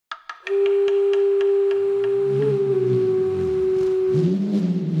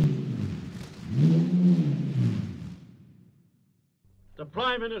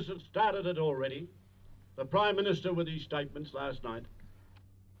Prime Minister started it already, the Prime Minister with his statements last night,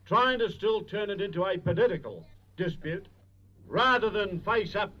 trying to still turn it into a political dispute, rather than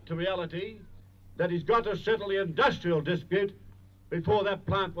face up to reality that he's got to settle the industrial dispute before that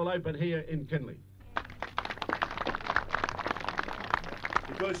plant will open here in Kinleith.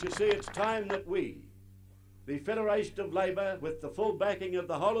 Because you see, it's time that we, the Federation of Labour, with the full backing of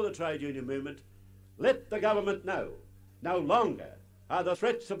the whole of the trade union movement, let the government know no longer are the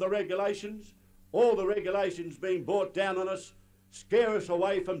threats of the regulations, all the regulations being brought down on us, scare us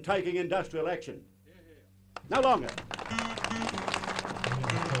away from taking industrial action. No longer.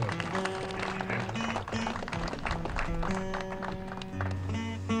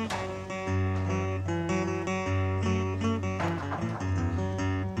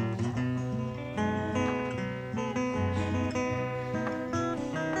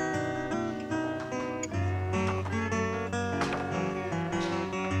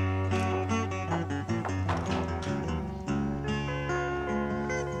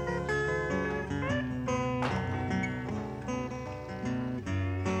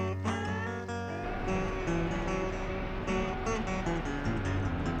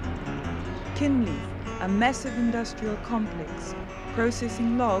 Kinleith, a massive industrial complex,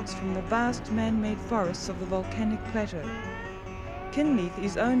 processing logs from the vast man-made forests of the volcanic plateau. Kinleith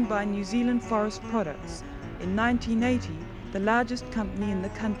is owned by New Zealand Forest Products, in 1980 the largest company in the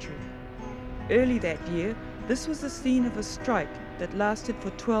country. Early that year, this was the scene of a strike that lasted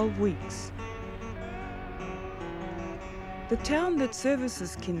for 12 weeks. The town that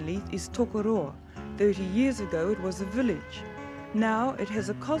services Kinleith is Kawerau. 30 years ago it was a village. Now it has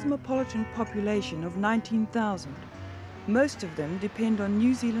a cosmopolitan population of 19,000. Most of them depend on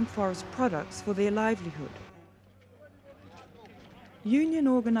New Zealand forest products for their livelihood. Union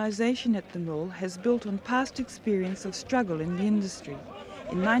organisation at the mill has built on past experience of struggle in the industry.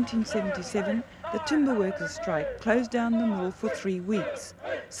 In 1977, the timber workers' strike closed down the mill for 3 weeks.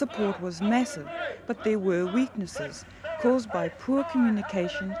 Support was massive, but there were weaknesses caused by poor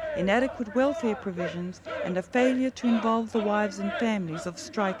communication, inadequate welfare provisions, and a failure to involve the wives and families of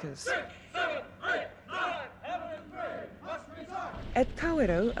strikers. At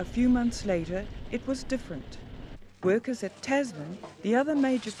Kawerau, a few months later, it was different. Workers at Tasman, the other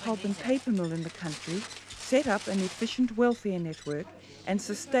major pulp and paper mill in the country, set up an efficient welfare network and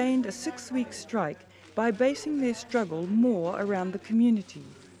sustained a 6-week strike by basing their struggle more around the community.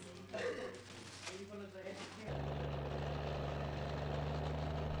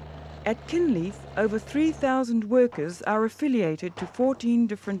 At Kinleith, over 3,000 workers are affiliated to 14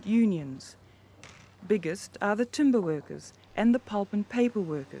 different unions. Biggest are the timber workers and the pulp and paper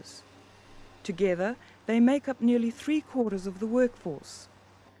workers. Together, they make up nearly 3/4 of the workforce.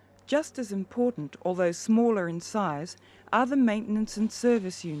 Just as important, although smaller in size, are the maintenance and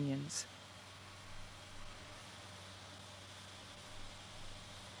service unions.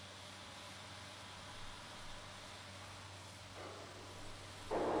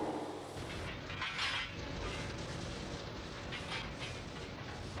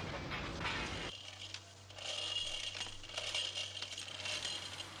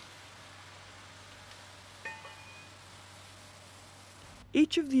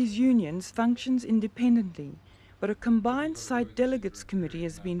 Each of these unions functions independently, but a combined site delegates committee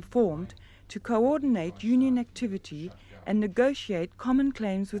has been formed to coordinate union activity and negotiate common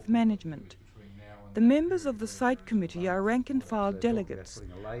claims with management. The members of the site committee are rank-and-file delegates,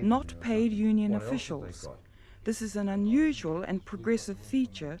 not paid union officials. This is an unusual and progressive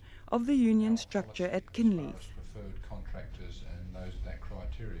feature of the union structure at Kinleith.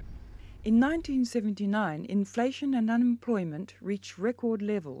 In 1979, inflation and unemployment reached record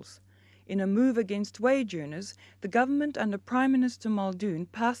levels. In a move against wage earners, the government under Prime Minister Muldoon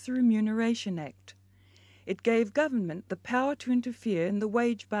passed the Remuneration Act. It gave government the power to interfere in the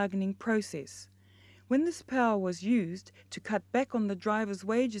wage bargaining process. When this power was used to cut back on the drivers'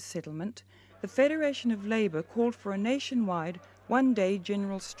 wages settlement, the Federation of Labour called for a nationwide one-day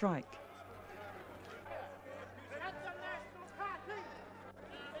general strike.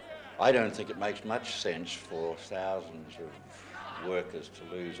 I don't think it makes much sense for thousands of workers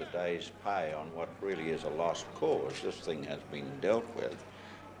to lose a day's pay on what really is a lost cause. This thing has been dealt with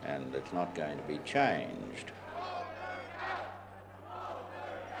and it's not going to be changed.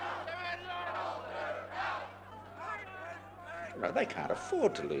 No, they can't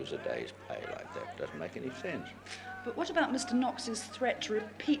afford to lose a day's pay like that. It doesn't make any sense. But what about Mr. Knox's threat to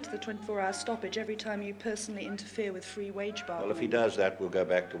repeat the 24-hour stoppage every time you personally interfere with free wage bargaining? Well, if he does that, we'll go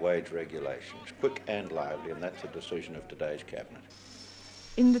back to wage regulations, quick and lively, and that's a decision of today's Cabinet.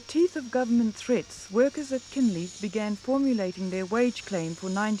 In the teeth of government threats, workers at Kinleith began formulating their wage claim for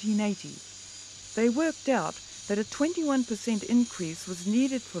 1980. They worked out that a 21% increase was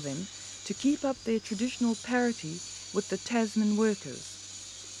needed for them to keep up their traditional parity with the Tasman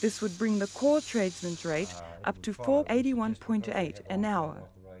workers. This would bring the core tradesman's rate up to $481.8 an hour.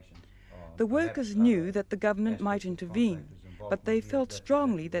 The workers knew that the government might intervene, but they felt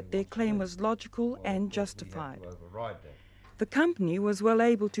strongly that their claim was logical and justified. The company was well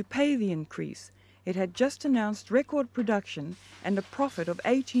able to pay the increase. It had just announced record production and a profit of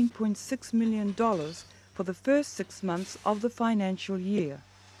 $18.6 million for the first 6 months of the financial year.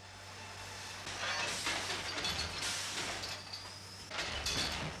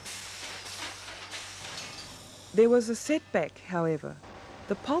 There was a setback, however.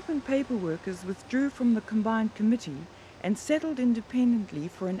 The pulp and paper workers withdrew from the combined committee and settled independently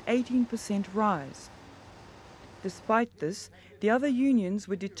for an 18% rise. Despite this, the other unions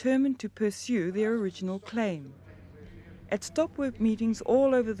were determined to pursue their original claim. At stopwork meetings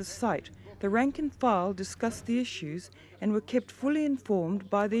all over the site, the rank and file discussed the issues and were kept fully informed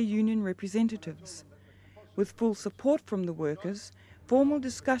by their union representatives. With full support from the workers, formal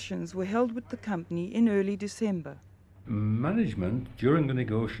discussions were held with the company in early December. Management, during the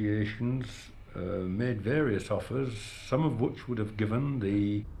negotiations, made various offers, some of which would have given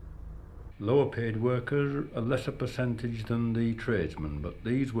the lower paid worker a lesser percentage than the tradesmen, but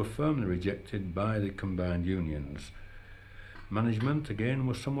these were firmly rejected by the combined unions. Management, again,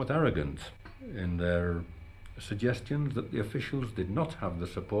 was somewhat arrogant in their suggestions that the officials did not have the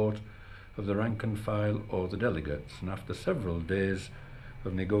support of the rank and file or the delegates, and after several days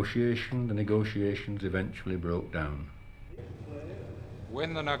of negotiation, the negotiations eventually broke down.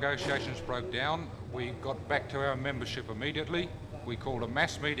 When the negotiations broke down, we got back to our membership immediately. We called a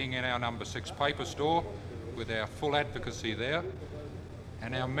mass meeting in our number 6 paper store with our full advocacy there,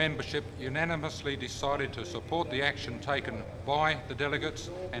 and our membership unanimously decided to support the action taken by the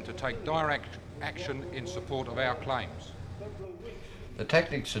delegates and to take direct action in support of our claims. The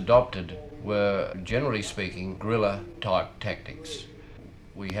tactics adopted were, generally speaking, guerrilla type tactics.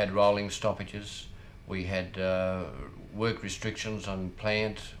 We had rolling stoppages, we had work restrictions on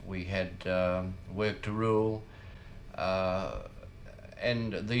plant, we had work to rule,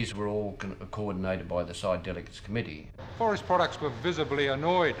 and these were all coordinated by the side delegates committee. Forest Products were visibly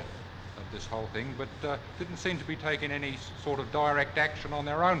annoyed at this whole thing, but didn't seem to be taking any sort of direct action on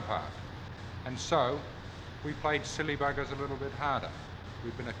their own part. And so we played silly buggers a little bit harder.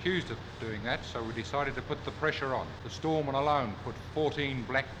 We've been accused of doing that, so we decided to put the pressure on. The storemen alone put 14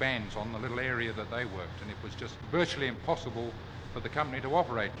 black bands on the little area that they worked, and it was just virtually impossible for the company to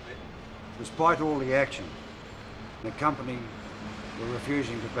operate. Despite all the action, the company were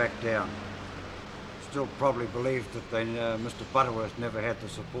refusing to back down. Still probably believed that Mr. Butterworth never had the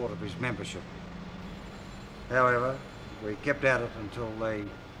support of his membership. However, we kept at it until they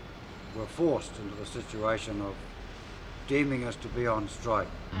were forced into the situation of deeming us to be on strike.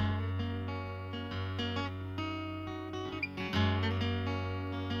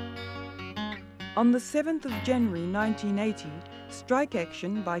 On the 7th of January 1980, strike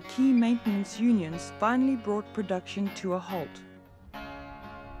action by key maintenance unions finally brought production to a halt.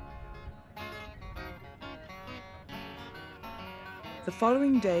 The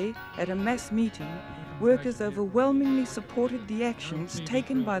following day, at a mass meeting, workers overwhelmingly supported the actions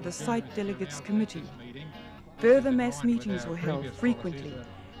taken by the Site Delegates Committee. Further mass meetings were held frequently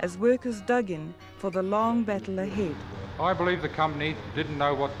as workers dug in for the long battle ahead. I believe the company didn't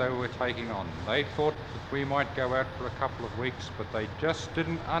know what they were taking on. They thought that we might go out for a couple of weeks, but they just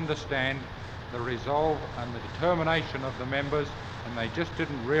didn't understand the resolve and the determination of the members, and they just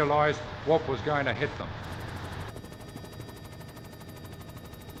didn't realise what was going to hit them.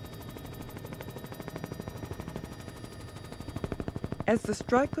 As the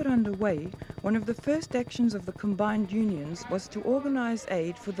strike got underway, one of the first actions of the combined unions was to organise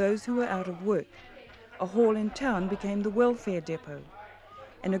aid for those who were out of work. A hall in town became the welfare depot.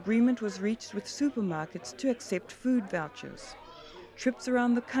 An agreement was reached with supermarkets to accept food vouchers. Trips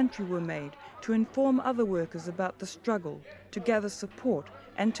around the country were made to inform other workers about the struggle, to gather support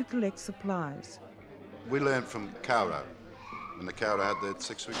and to collect supplies. We learned from Kawerau, when the Kawerau had their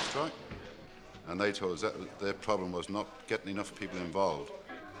 6-week strike, and they told us that their problem was not getting enough people involved.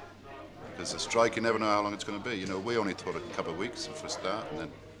 Because the strike, you never know how long it's going to be. You know, we only thought a couple of weeks for a start, and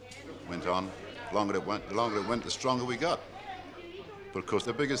then went on. The longer it went, the stronger we got. But of course,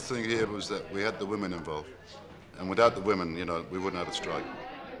 the biggest thing here was that we had the women involved. And without the women, you know, we wouldn't have a strike.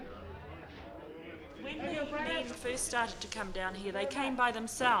 When the men first started to come down here, they came by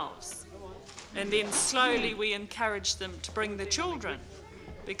themselves. And then slowly we encouraged them to bring the children.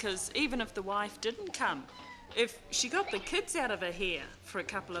 because even if the wife didn't come, if she got the kids out of her hair for a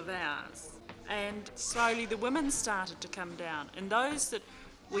couple of hours, and slowly the women started to come down, and those that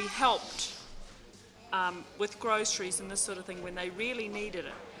we helped with groceries and this sort of thing when they really needed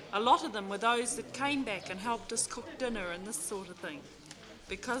it, a lot of them were those that came back and helped us cook dinner and this sort of thing,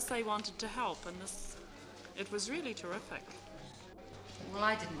 because they wanted to help, and it was really terrific. Well,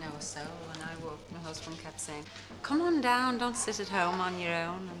 I didn't know a soul when I walked. My husband kept saying, "Come on down, don't sit at home on your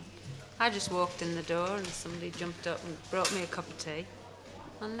own." And I just walked in the door and somebody jumped up and brought me a cup of tea.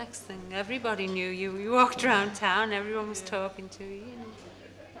 And next thing, everybody knew you. You walked around town, everyone was talking to you, and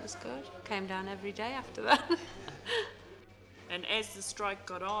it was good. Came down every day after that. And as the strike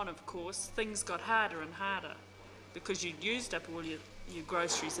got on, of course, things got harder and harder, because you'd used up all your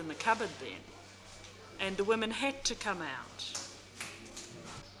groceries in the cupboard then. And the women had to come out.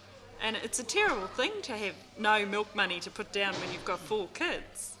 And it's a terrible thing to have no milk money to put down when you've got 4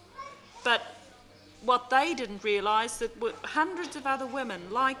 kids. But what they didn't realise, that were hundreds of other women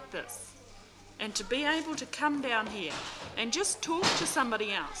like this. And to be able to come down here and just talk to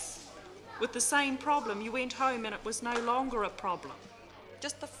somebody else with the same problem, you went home and it was no longer a problem.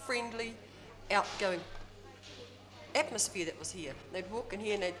 Just the friendly, outgoing atmosphere that was here. They'd walk in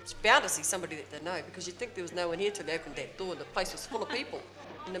here and they'd bound to see somebody that they know, because you'd think there was no one here till they opened that door and the place was full of people.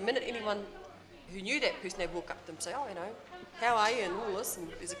 And the minute anyone who knew that person, they'd walk up to them and say, "Oh, you know, how are you?" and all this, and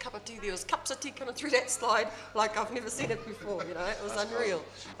there's a cup of tea. There was cups of tea coming through that slide like I've never seen it before, you know. It was unreal.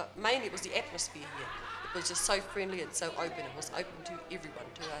 But mainly it was the atmosphere here. It was just so friendly and so open. It was open to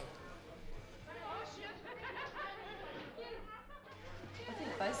everyone to aid. I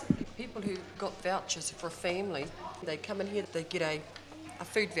think basically people who got vouchers for a family, they come in here, they get a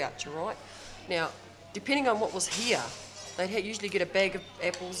food voucher, right? Now, depending on what was here, they'd usually get a bag of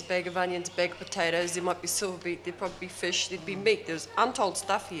apples, a bag of onions, a bag of potatoes, there might be silver beet, there'd probably be fish, there'd be meat, there's untold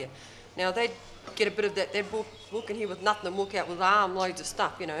stuff here. Now they'd get a bit of that, they'd walk in here with nothing and walk out with armloads of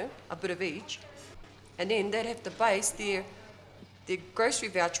stuff, you know, a bit of each. And then they'd have to base their grocery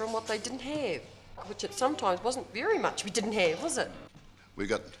voucher on what they didn't have, which it sometimes wasn't very much we didn't have, was it? We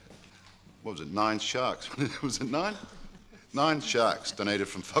got, what was it, 9 sharks? Was it 9? 9 sharks donated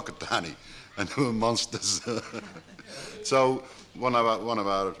from Whakatane, and they were monsters. So one of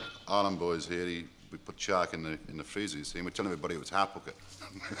our Ireland boys here, we put shark in the freezer, you see, and we tell everybody it was half bucket.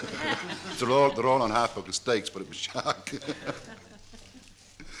 So they're all on half bucket steaks, but it was shark. Tasted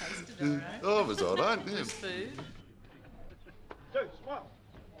all right. Oh, it was all right. Yeah. It was food.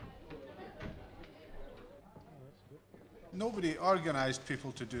 Nobody organised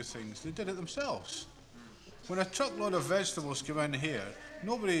people to do things, they did it themselves. When a truckload of vegetables came in here,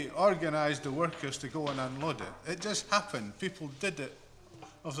 nobody organised the workers to go and unload it. It just happened. People did it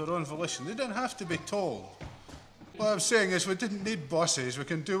of their own volition. They didn't have to be told. What I'm saying is we didn't need bosses, we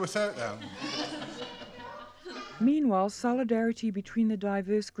can do without them. Meanwhile, solidarity between the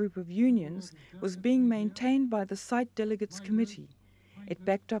diverse group of unions was being maintained by the Site Delegates Committee. It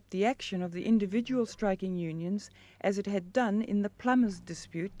backed up the action of the individual striking unions as it had done in the plumbers'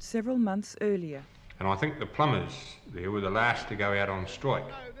 dispute several months earlier. And I think the plumbers there were the last to go out on strike,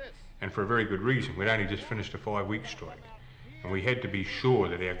 and for a very good reason. We'd only just finished a 5-week strike, and we had to be sure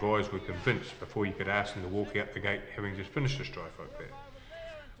that our guys were convinced before you could ask them to walk out the gate having just finished a strike like that.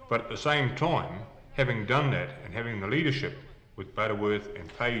 But at the same time, having done that and having the leadership with Butterworth and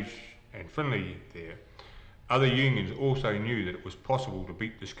Page and Finley there, other unions also knew that it was possible to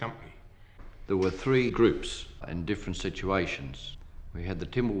beat this company. There were 3 groups in different situations. We had the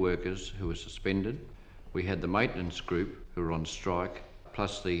timber workers who were suspended, we had the maintenance group who were on strike,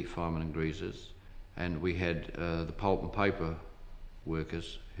 plus the firemen and greasers, and we had the pulp and paper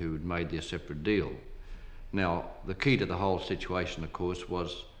workers who had made their separate deal. Now, the key to the whole situation, of course,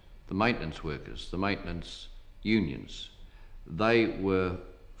 was the maintenance workers, the maintenance unions. They were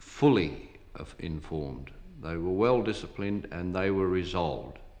fully informed, they were well disciplined, and they were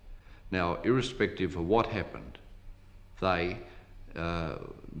resolved. Now, irrespective of what happened, they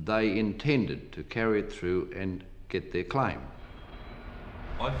intended to carry it through and get their claim.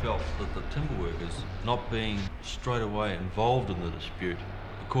 I felt that the timber workers not being straight away involved in the dispute,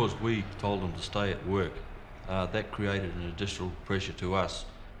 because we told them to stay at work, that created an additional pressure to us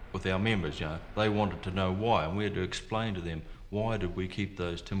with our members. You know, they wanted to know why, and we had to explain to them, why did we keep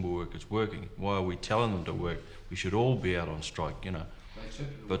those timber workers working? Why are we telling them to work? We should all be out on strike, you know.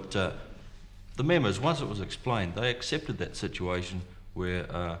 But the members, once it was explained, they accepted that situation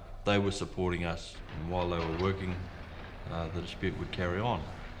where they were supporting us, and while they were working, the dispute would carry on.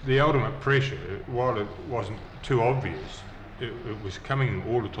 The ultimate pressure, while it wasn't too obvious, it was coming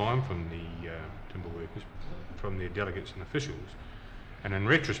all the time from the timber workers, from their delegates and officials, And in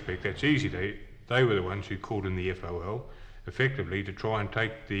retrospect, that's easy. They were the ones who called in the FOL effectively to try and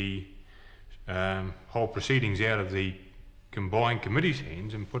take the whole proceedings out of the combined committee's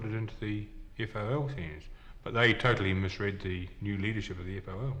hands and put it into the FOL's hands. But they totally misread the new leadership of the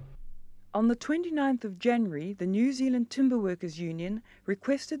FOL. On the 29th of January, the New Zealand Timber Workers Union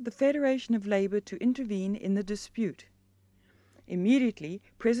requested the Federation of Labour to intervene in the dispute. Immediately,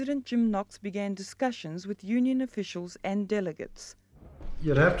 President Jim Knox began discussions with union officials and delegates.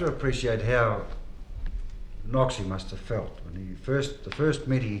 You'd have to appreciate how Knoxie must have felt when the first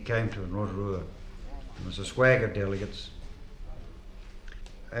meeting he came to in Roadrunners. There was a swag of delegates,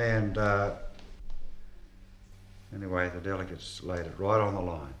 and anyway, the delegates laid it right on the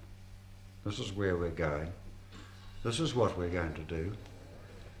line. This is where we're going. This is what we're going to do.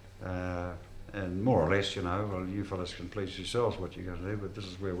 And more or less, you know, well, you fellas can please yourselves what you're going to do, but this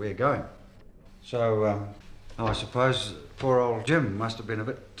is where we're going. So I suppose poor old Jim must have been a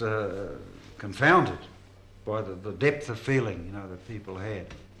bit confounded by the depth of feeling, you know, that people had.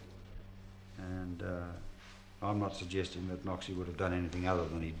 And I'm not suggesting that Knoxie would have done anything other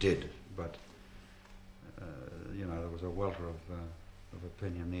than he did, but you know, there was a welter of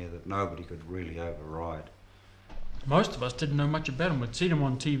opinion there that nobody could really override. Most of us didn't know much about him. We'd seen him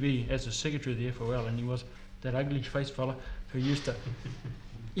on TV as the secretary of the FOL, and he was that ugly-faced fella who used to,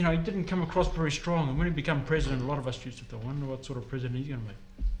 you know, he didn't come across very strong. And when he became president, a lot of us used to wonder what sort of president he's going to be.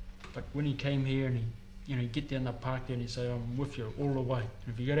 But when he came here and he'd get down the park there and he'd say, I'm with you all the way.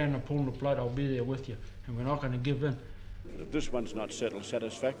 And if you go down the pool in the blood, I'll be there with you. And we're not going to give in. If this one's not settled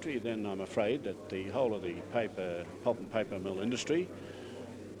satisfactory, then I'm afraid that the whole of the pulp and paper mill industry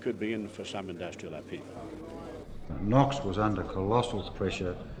could be in for some industrial upheaval. Knox was under colossal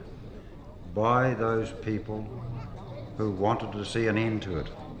pressure by those people who wanted to see an end to it.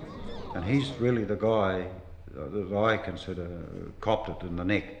 And he's really the guy that I consider copped it in the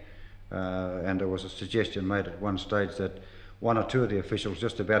neck. And there was a suggestion made at one stage that one or two of the officials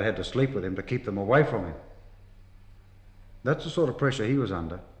just about had to sleep with him to keep them away from him. That's the sort of pressure he was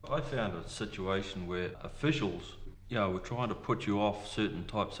under. I found a situation where officials, you know, were trying to put you off certain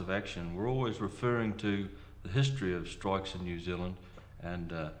types of action. We're always referring to the history of strikes in New Zealand,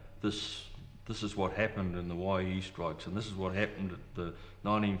 and this is what happened in the YE strikes, and this is what happened at the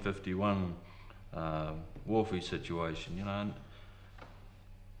 1951 Wharfie situation, you know. And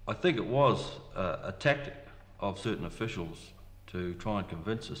I think it was a tactic of certain officials to try and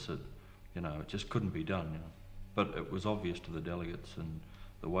convince us that, you know, it just couldn't be done, you know. But it was obvious to the delegates, and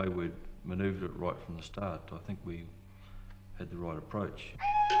the way we'd manoeuvred it right from the start, I think we had the right approach.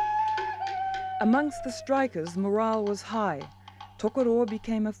 Amongst the strikers, morale was high. Tokoroa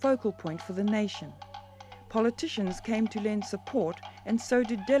became a focal point for the nation. Politicians came to lend support, and so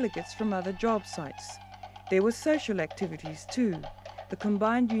did delegates from other job sites. There were social activities too. The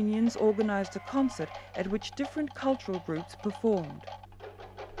combined unions organised a concert at which different cultural groups performed.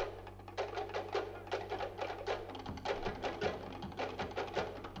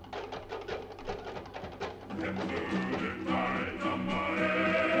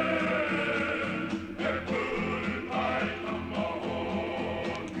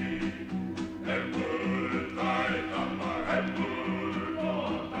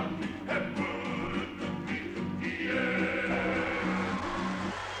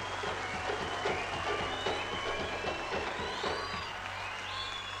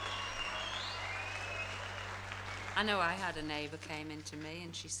 I know I had a neighbour came in to me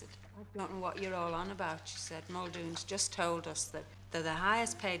and she said, I don't know what you're all on about. She said, Muldoon's just told us that they're the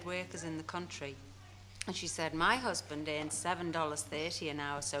highest paid workers in the country. And she said, my husband earns $7.30 an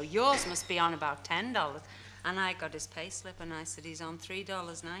hour, so yours must be on about $10. And I got his pay slip and I said, he's on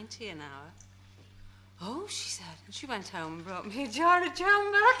 $3.90 an hour. Oh, she said, and she went home and brought me a jar of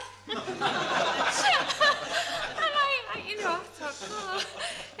jam back. And I thought, oh,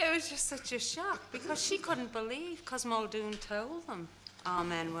 it was just such a shock because she couldn't believe, because Muldoon told them our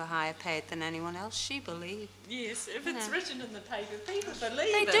men were higher paid than anyone else. She believed. Yes, if it's written in the paper, people believe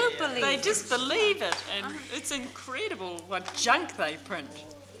it. They do believe They it. just believe it, and it's incredible what junk they print.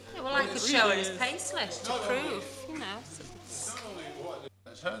 Yeah, well, I could show his pay slip to prove, you know.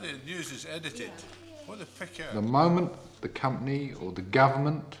 It's how the news is edited. What the pick out. The moment the company or the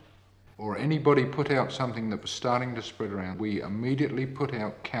government or anybody put out something that was starting to spread around, we immediately put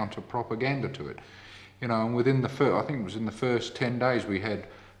out counter-propaganda to it. You know, and within the first, I think it was in the first 10 days, we had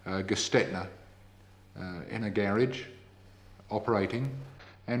Gestetner in a garage operating,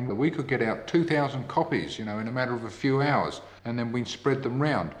 and we could get out 2,000 copies, you know, in a matter of a few hours, and then we spread them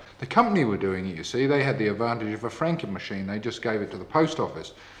round. The company were doing it, you see, they had the advantage of a franking machine, they just gave it to the post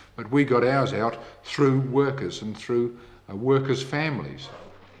office, but we got ours out through workers and through workers' families.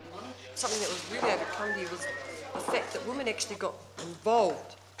 Something that was really overcome here was the fact that women actually got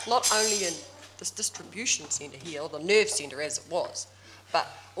involved, not only in this distribution centre here, or the nerve centre as it was, but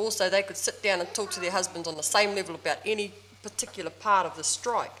also they could sit down and talk to their husbands on the same level about any particular part of the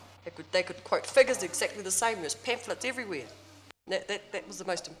strike. They could quote figures exactly the same. There's pamphlets everywhere. That was the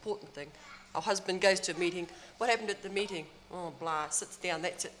most important thing. Our husband goes to a meeting. What happened at the meeting? Oh, blah, sits down,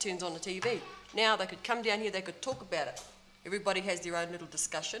 that's it, turns on the TV. Now they could come down here, they could talk about it. Everybody has their own little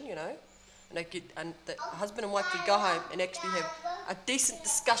discussion, you know, and the husband and wife could go home and actually have a decent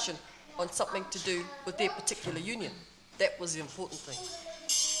discussion on something to do with their particular union. That was the important thing.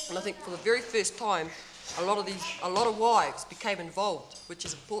 And I think for the very first time, a lot of wives became involved, which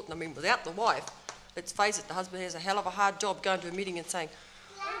is important. I mean, without the wife, let's face it, the husband has a hell of a hard job going to a meeting and saying,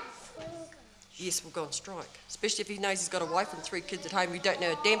 yes, we'll go on strike. Especially if he knows he's got a wife and 3 kids at home who don't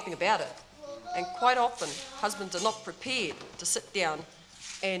know a damn thing about it. And quite often, husbands are not prepared to sit down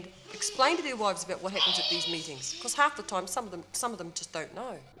and explain to their wives about what happens at these meetings. Because half the time, some of them just don't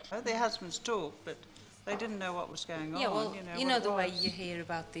know. Their husbands talk, but they didn't know what was going on. Yeah, well, you know the way was. you hear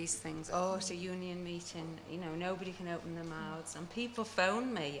about these things. Oh, it's a union meeting, you know, nobody can open their mouths. And people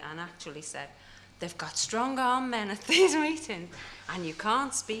phoned me and actually said, they've got strong-arm men at these meetings and you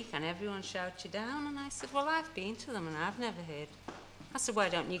can't speak and everyone shouts you down. And I said, well, I've been to them and I've never heard. I said, why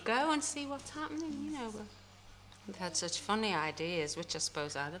don't you go and see what's happening, you know? They've had such funny ideas, which I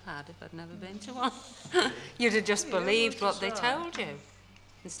suppose I'd have had if I'd never been to one. You'd have just believed what they told you,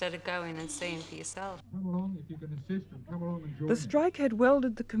 instead of going and seeing for yourself. The strike had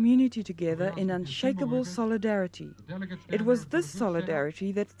welded the community together in unshakable solidarity. It was this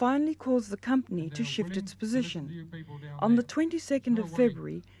solidarity that finally caused the company to shift its position. On the 22nd of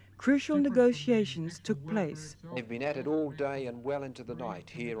February, crucial negotiations took place. They've been at it all day and well into the night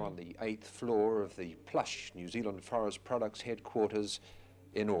here on the 8th floor of the plush New Zealand Forest Products headquarters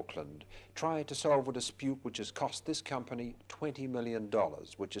in Auckland, trying to solve a dispute which has cost this company $20 million,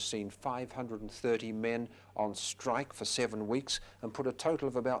 which has seen 530 men on strike for 7 weeks and put a total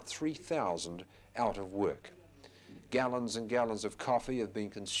of about 3,000 out of work. Gallons and gallons of coffee have been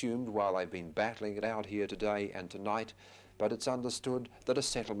consumed while they've been battling it out here today and tonight, but it's understood that a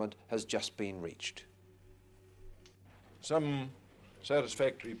settlement has just been reached. Some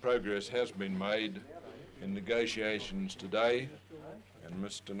satisfactory progress has been made in negotiations today, and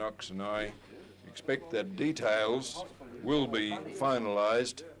Mr. Knox and I expect that details will be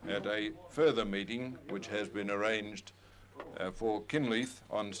finalised at a further meeting which has been arranged for Kinleith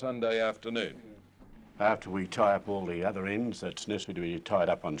on Sunday afternoon. After we tie up all the other ends that's necessary to be tied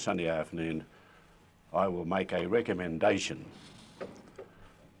up on Sunday afternoon, I will make a recommendation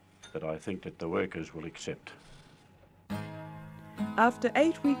that I think that the workers will accept. After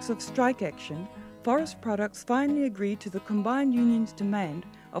 8 weeks of strike action, Forest Products finally agreed to the combined union's demand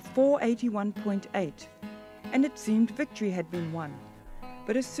of 481.8, and it seemed victory had been won.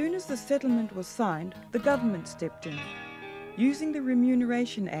 But as soon as the settlement was signed, the government stepped in. Using the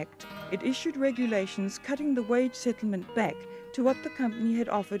Remuneration Act, it issued regulations cutting the wage settlement back to what the company had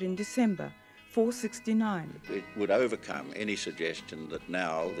offered in December, $4.69. It would overcome any suggestion that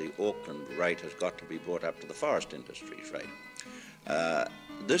now the Auckland rate has got to be brought up to the forest industry's rate.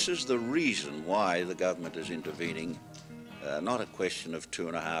 This is the reason why the government is intervening, not a question of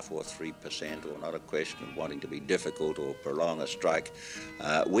 2.5% or 3%, or not a question of wanting to be difficult or prolong a strike.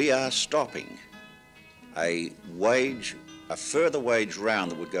 We are stopping a further wage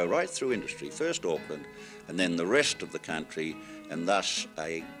round that would go right through industry, first Auckland and then the rest of the country, and thus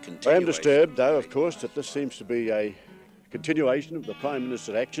a continuation. I am disturbed, though, of course, that this seems to be a continuation of the Prime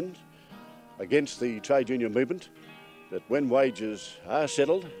Minister's actions against the trade union movement, that when wages are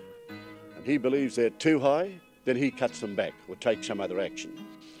settled and he believes they're too high, then he cuts them back or takes some other action.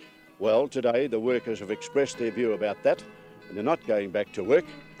 Well, today the workers have expressed their view about that, and they're not going back to work.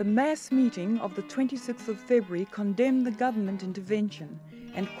 The mass meeting of the 26th of February condemned the government intervention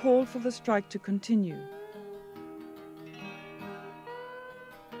and called for the strike to continue.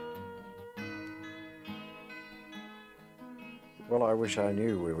 Well, I wish I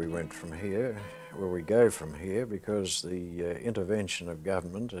knew where we went from here, where we go from here, because the intervention of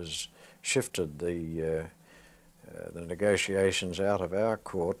government has shifted the negotiations out of our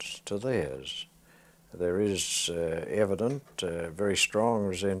courts to theirs. There is evident, very strong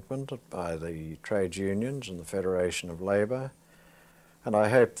resentment by the trade unions and the Federation of Labour, and I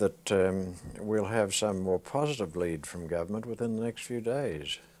hope that we'll have some more positive lead from government within the next few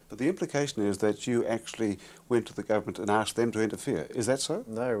days. But the implication is that you actually went to the government and asked them to interfere. Is that so?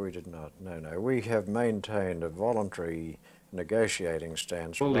 No, we did not. No. We have maintained a voluntary negotiating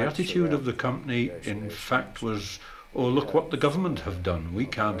stance. Well, the attitude of the company, in fact, was oh, look what the government have done. We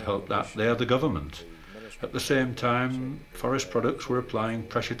can't help that, they're the government. At the same time, Forest Products were applying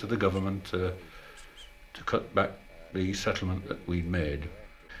pressure to the government to cut back the settlement that we'd made.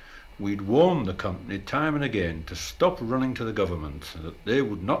 We'd warned the company time and again to stop running to the government, that they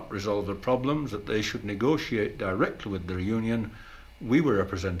would not resolve their problems, that they should negotiate directly with their union. We were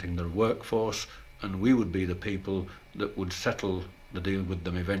representing their workforce, and we would be the people that would settle the deal with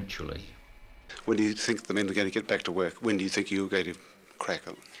them eventually. When do you think the men are going to get back to work? When do you think you're going to crack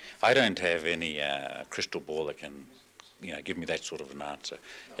them? I don't have any crystal ball that can, give me that sort of an answer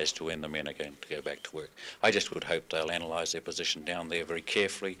as to when the men are going to go back to work. I just would hope they'll analyse their position down there very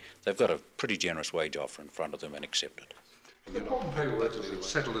carefully. They've got a pretty generous wage offer in front of them and accept it. The pulp and paper workers had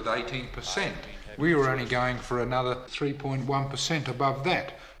settled at 18%. We were only going for another 3.1% above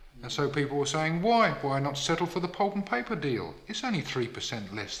that. And so people were saying, why not settle for the pulp and paper deal? It's only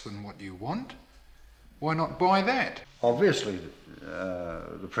 3% less than what you want. Why not buy that? Obviously,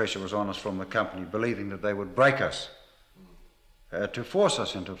 the pressure was on us from the company, believing that they would break us to force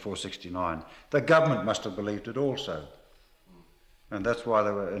us into 469. The government must have believed it also. And that's why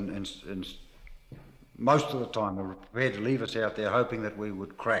they were, most of the time, they were prepared to leave us out there hoping that we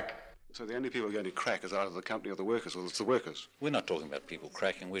would crack. So the only people who are going to crack is either the company or the workers, or it's the workers. We're not talking about people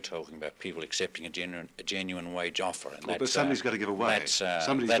cracking, we're talking about people accepting a genuine wage offer. And well, but somebody's got to give away.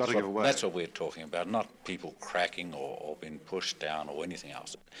 Somebody's got to give away. That's what we're talking about, not people cracking or being pushed down or anything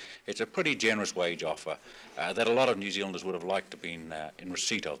else. It's a pretty generous wage offer that a lot of New Zealanders would have liked to have been in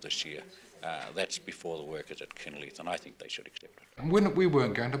receipt of this year. That's before the workers at Kinleith, and I think they should accept it. And we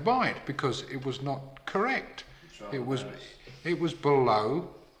weren't going to buy it because it was not correct. It was below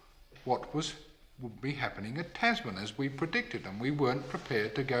what would be happening at Tasman as we predicted, and we weren't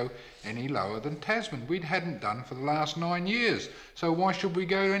prepared to go any lower than Tasman. We hadn't done for the last 9 years, so why should we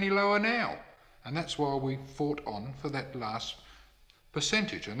go any lower now? And that's why we fought on for that last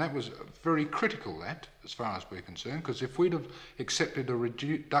percentage, and that was very critical, that, as far as we're concerned, because if we'd have accepted a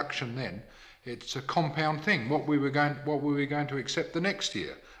reduction then, it's a compound thing. What we were going to accept the next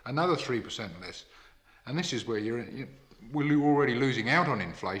year, another 3% less, and this is where we're already losing out on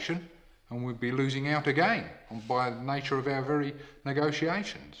inflation, and we'd be losing out again by the nature of our very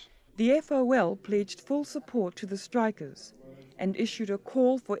negotiations. The FOL pledged full support to the strikers and issued a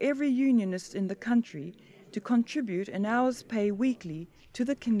call for every unionist in the country to contribute an hour's pay weekly to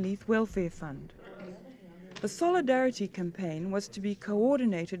the Kinleith Welfare Fund. The Solidarity campaign was to be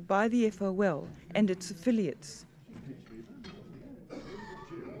coordinated by the FOL and its affiliates.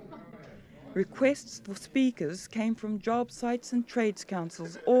 Requests for speakers came from job sites and trades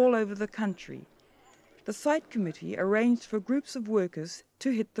councils all over the country. The site committee arranged for groups of workers to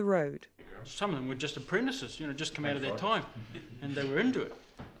hit the road. Some of them were just apprentices, just come out of their time, and they were into it.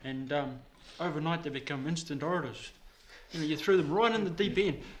 And overnight they become instant orators. You threw them right in the deep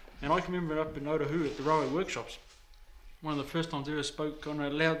end. And I can remember up in Otahu at the railway workshops, one of the first times I ever spoke on a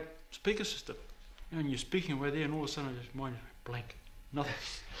loud speaker system. And you're speaking away there, and all of a sudden I just mind blank. Nothing.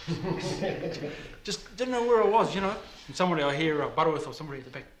 Just didn't know where I was, And somebody I hear Butterworth or somebody at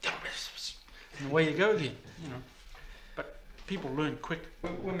the back, and away you go again, But people learn quick.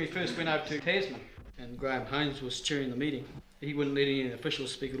 When we first went out to Tasman and Graham Haynes was chairing the meeting, he wouldn't let any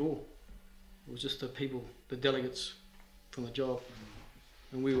officials speak at all. It was just the people, the delegates from the job,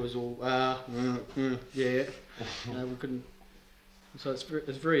 and we was all yeah. We couldn't. So it's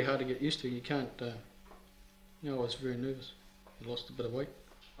very hard to get used to. You can't. I was very nervous. I lost a bit of weight.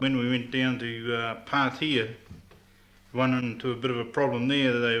 When we went down to Partia, run into a bit of a problem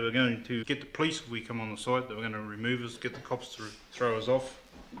there. They were going to get the police if we come on the site. They were going to remove us, get the cops to throw us off.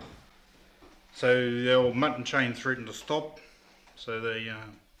 So the old mutton chain threatened to stop. So they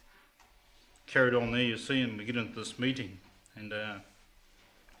carried on there, you see, and we get into this meeting. And the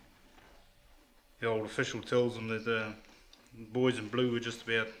old official tells them that the boys in blue were just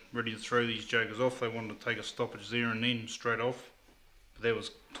about ready to throw these jokers off. They wanted to take a stoppage there and then, straight off. But that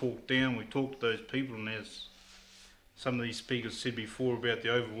was talked down. We talked to those people, and as some of these speakers said before about the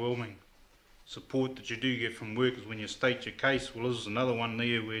overwhelming support that you do get from workers when you state your case, well, this is another one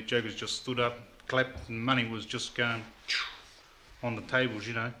there where jokers just stood up, clapped, and money was just going on the tables,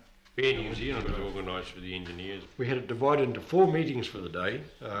 Air New Zealand was organised for the engineers. We had it divided into 4 meetings for the day.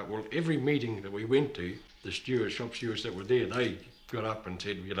 Well, every meeting that we went to, the stewards, shop stewards that were there, they got up and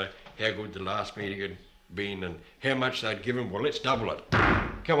said, how good the last meeting had been and how much they'd given. Well, let's double it.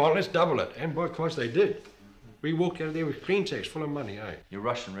 Come on, let's double it. And by Christ, they did. We walked out of there with clean sacks full of money, You're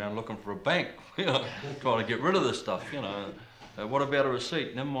rushing around looking for a bank, trying to get rid of this stuff, What about a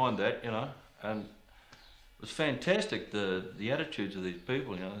receipt? Never mind that, And it was fantastic, the attitudes of these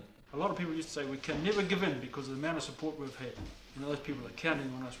people, A lot of people used to say we can never give in because of the amount of support we've had. You know, those people are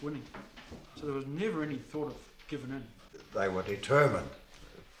counting on us winning. So there was never any thought of giving in. They were determined,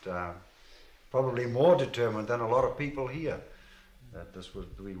 probably more determined than a lot of people here, that this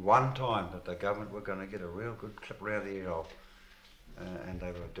would be one time that the government were going to get a real good clip around the ear of. And they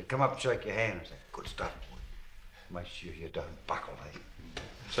were to come up and shake your hand and say, good stuff, boy. Make sure you don't buckle, eh?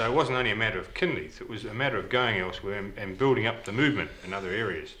 So it wasn't only a matter of Kinleith, it was a matter of going elsewhere and building up the movement in other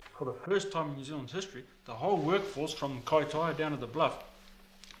areas. For the first time in New Zealand's history, the whole workforce from Kawerau down to the Bluff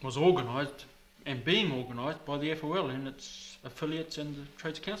was organised and being organised by the FOL and its affiliates and the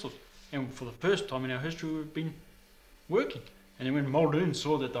trades councils. And for the first time in our history, we've been working. And then when Muldoon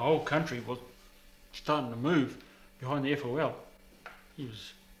saw that the whole country was starting to move behind the FOL, he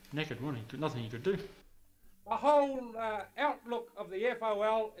was knackered, wasn't he? Nothing he could do. The whole outlook of the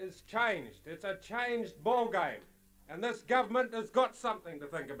FOL is changed. It's a changed ball game. And this government has got something to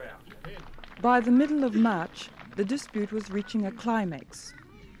think about. By the middle of March, the dispute was reaching a climax.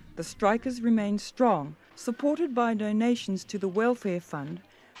 The strikers remained strong, supported by donations to the welfare fund,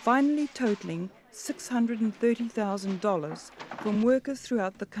 finally totalling $630,000 from workers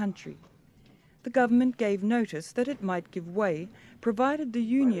throughout the country. The government gave notice that it might give way, provided the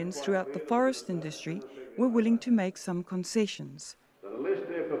unions throughout the forest industry were willing to make some concessions. Unless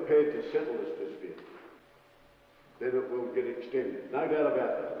they're prepared to settle this dispute, then it will get extended. No doubt about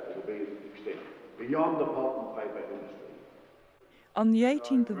that, it will be extended beyond the pulp and paper industry. On the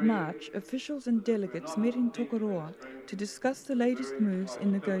 18th of March, officials and delegates met in Kawerau to discuss the latest moves in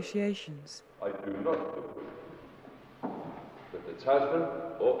negotiations. I do not agree that the Tasman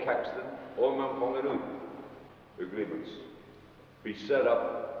or Caxton or Mount Wanganui agreements be set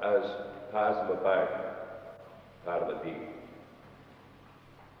up as part of a bag, part of a deal.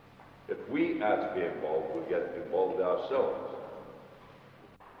 If we are to be involved, we'll get involved ourselves.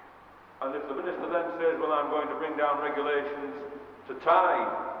 And if the Minister then says, well, I'm going to bring down regulations to tie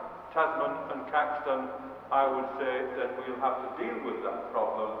Tasman and Caxton, I would say then we'll have to deal with that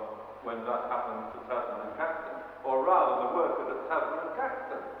problem when that happens to Tasman and Caxton. Or rather, the workers at Tasman and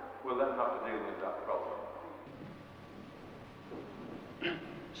Caxton will then have to deal with that problem.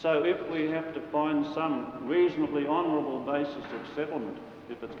 So if we have to find some reasonably honourable basis of settlement,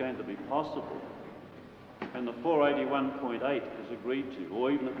 if it's going to be possible, and the 481.8 is agreed to, or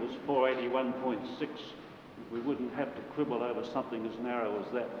even if it was 481.6, we wouldn't have to quibble over something as narrow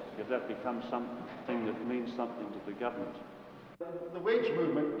as that, if that becomes something that means something to the government. The wage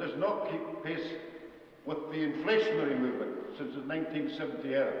movement does not keep pace with the inflationary movement since the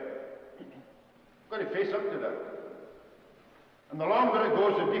 1970 era. We've got to face up to that. And the longer it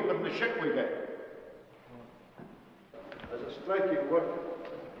goes, the deeper in the shit we get. As a striking worker,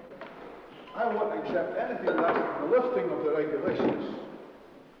 I won't accept anything less than the lifting of the regulations.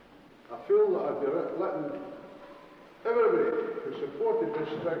 I feel that I'd be letting everybody who supported this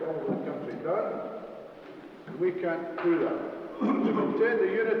strike all over the country down, and we can't do that. To maintain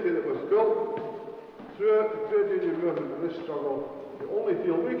the unity that was built throughout the trade union movement in this struggle, the only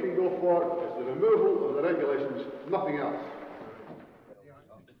deal we can go for is the removal of the regulations, nothing else.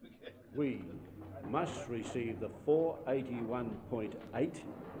 We must receive the 481.8,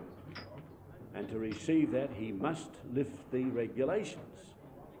 and to receive that he must lift the regulations.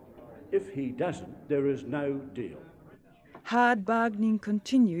 If he doesn't, there is no deal. Hard bargaining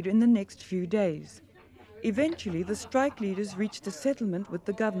continued in the next few days. Eventually, the strike leaders reached a settlement with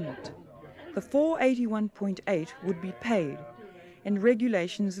the government. The 481.8 would be paid, and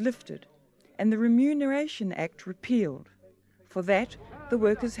regulations lifted, and the Remuneration Act repealed. For that, the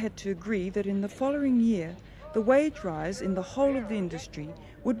workers had to agree that in the following year, the wage rise in the whole of the industry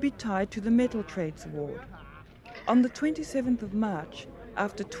would be tied to the Metal Trades Award. On the 27th of March,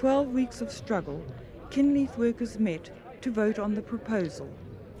 after 12 weeks of struggle, Kinleith workers met to vote on the proposal.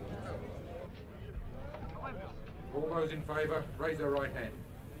 All those in favour, raise their right hand.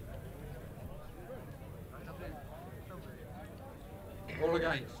 All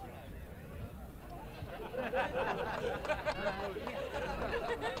against?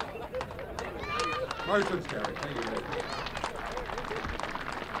 Motion's carried. Thank you.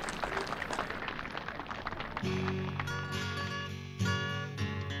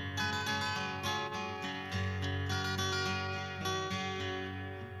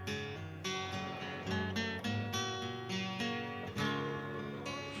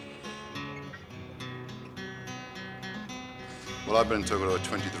 Well, I've been in Kawerau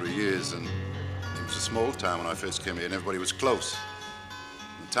 23 years, and it was a small town when I first came here, and everybody was close.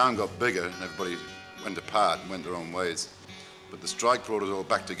 The town got bigger, and everybody went apart and went their own ways. But the strike brought us all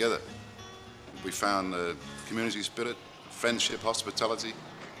back together. We found community spirit, friendship, hospitality,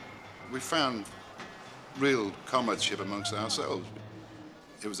 we found real comradeship amongst ourselves.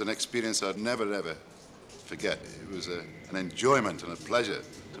 It was an experience I'd never ever forget. It was an enjoyment and a pleasure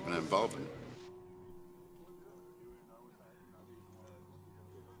to have been involved in it.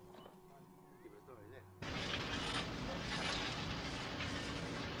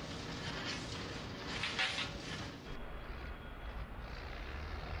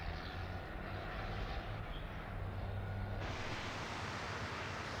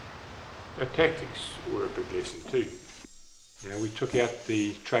 Our tactics were a big lesson too. You know, we took out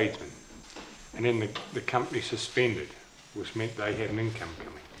the tradesmen, and then the company suspended, which meant they had an income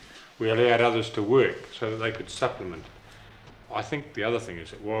coming. We allowed others to work so that they could supplement. I think the other thing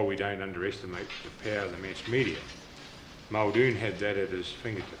is that while we don't underestimate the power of the mass media, Muldoon had that at his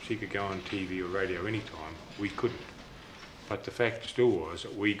fingertips. He could go on TV or radio anytime. We couldn't. But the fact still was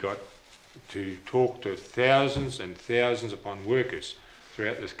that we got to talk to thousands and thousands upon workers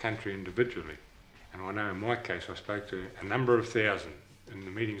throughout this country individually. And I know in my case I spoke to a number of thousand in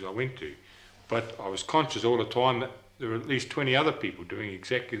the meetings I went to, but I was conscious all the time that there were at least 20 other people doing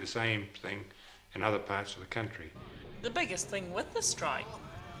exactly the same thing in other parts of the country. The biggest thing with the strike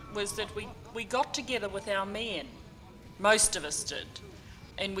was that we got together with our men, most of us did,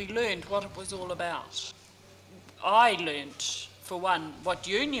 and we learned what it was all about. I learned, for one, what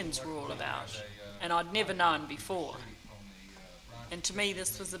unions were all about, and I'd never known before. And to me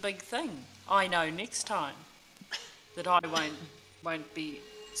this was a big thing. I know next time that I won't be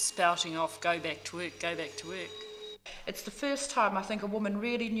spouting off, go back to work, go back to work. It's the first time I think a woman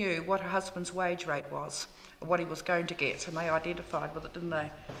really knew what her husband's wage rate was, what he was going to get, and they identified with it, didn't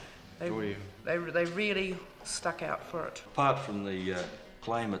they? They really stuck out for it. Apart from the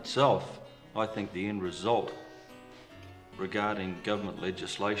claim itself, I think the end result regarding government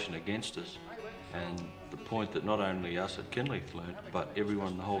legislation against us, and the point that not only us at Kinleith learned, but everyone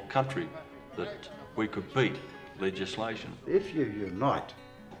in the whole country, that we could beat legislation. If you unite,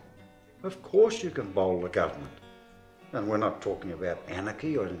 of course you can bowl the government. And we're not talking about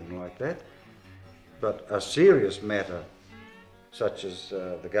anarchy or anything like that, but a serious matter such as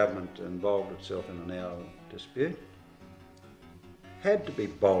the government involved itself in an hour dispute had to be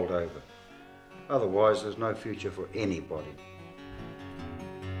bowled over. Otherwise there's no future for anybody.